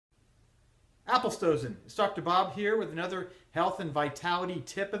Applestosen. It's Dr. Bob here with another health and vitality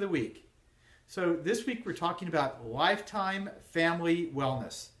tip of the week. So this week we're talking about lifetime family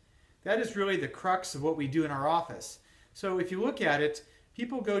wellness. That is really the crux of what we do in our office. So if you look at it,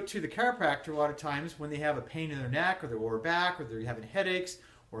 people go to the chiropractor a lot of times when they have a pain in their neck or their lower back or they're having headaches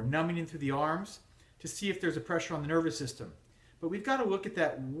or numbing through the arms to see if there's a pressure on the nervous system. But we've got to look at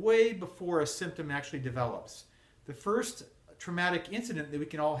that way before a symptom actually develops. The first traumatic incident that we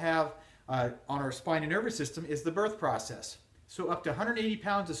can all have on our spine and nervous system is the birth process. So up to 180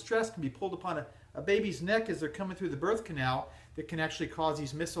 pounds of stress can be pulled upon a baby's neck as they're coming through the birth canal that can actually cause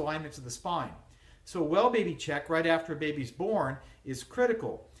these misalignments of the spine. So a well baby check right after a baby's born is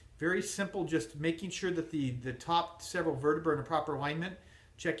critical. Very simple, just making sure that the top several vertebrae are in a proper alignment,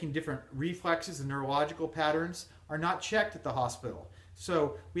 checking different reflexes and neurological patterns are not checked at the hospital.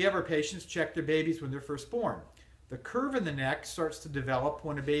 So we have our patients check their babies when they're first born. The curve in the neck starts to develop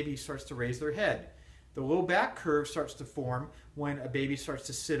when a baby starts to raise their head. The low back curve starts to form when a baby starts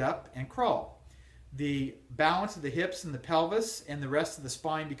to sit up and crawl. The balance of the hips and the pelvis and the rest of the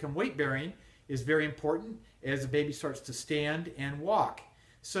spine become weight bearing is very important as a baby starts to stand and walk.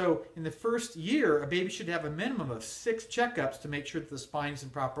 So in the first year, a baby should have a minimum of 6 checkups to make sure that the spine is in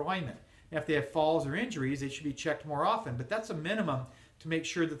proper alignment. Now, if they have falls or injuries, they should be checked more often, but that's a minimum to make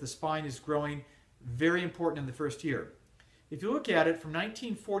sure that the spine is growing. Very important in the first year. If you look at it from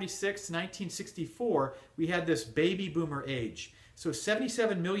 1946 to 1964, we had this baby boomer age. So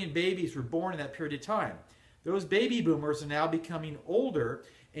 77 million babies were born in that period of time. Those baby boomers are now becoming older,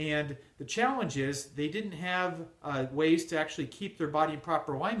 and the challenge is they didn't have ways to actually keep their body in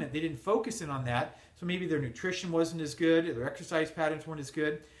proper alignment. They didn't focus in on that, so maybe their nutrition wasn't as good, their exercise patterns weren't as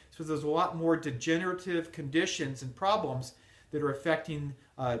good. So there's a lot more degenerative conditions and problems that are affecting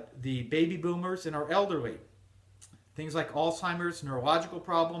the baby boomers and our elderly. Things like Alzheimer's, neurological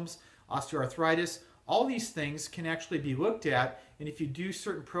problems, osteoarthritis, all these things can actually be looked at, and if you do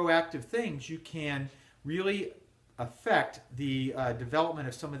certain proactive things, you can really affect the development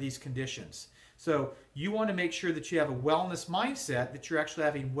of some of these conditions. So you want to make sure that you have a wellness mindset, that you're actually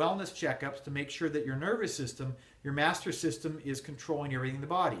having wellness checkups to make sure that your nervous system, your master system, is controlling everything in the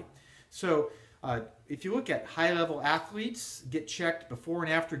body. So if you look at high-level athletes, get checked before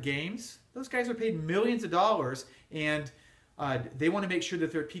and after games. Those guys are paid millions of dollars, and they want to make sure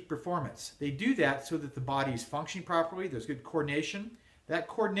that they're at peak performance. They do that so that the body is functioning properly, there's good coordination. That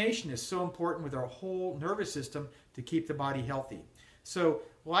coordination is so important with our whole nervous system to keep the body healthy. So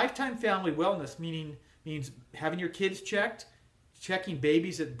lifetime family wellness means having your kids checked, checking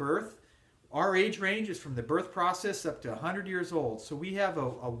babies at birth. Our age range is from the birth process up to 100 years old. So we have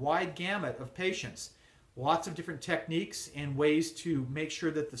a wide gamut of patients. Lots of different techniques and ways to make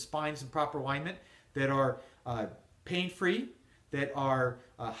sure that the spine's in proper alignment, that are pain-free, that are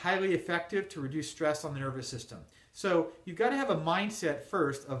highly effective to reduce stress on the nervous system. So you've got to have a mindset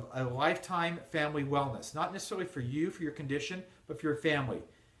first of a lifetime family wellness, not necessarily for you, for your condition, but for your family.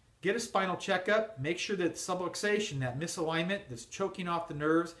 Get a spinal checkup, make sure that subluxation, that misalignment that's choking off the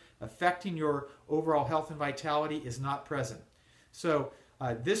nerves, affecting your overall health and vitality is not present. So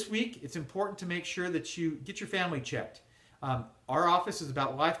this week, it's important to make sure that you get your family checked. Our office is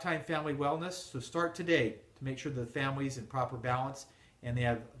about lifetime family wellness, so start today to make sure the family's in proper balance and they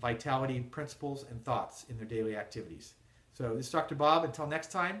have vitality principles and thoughts in their daily activities. So this is Dr. Bob. Until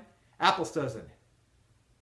next time, Applestosen.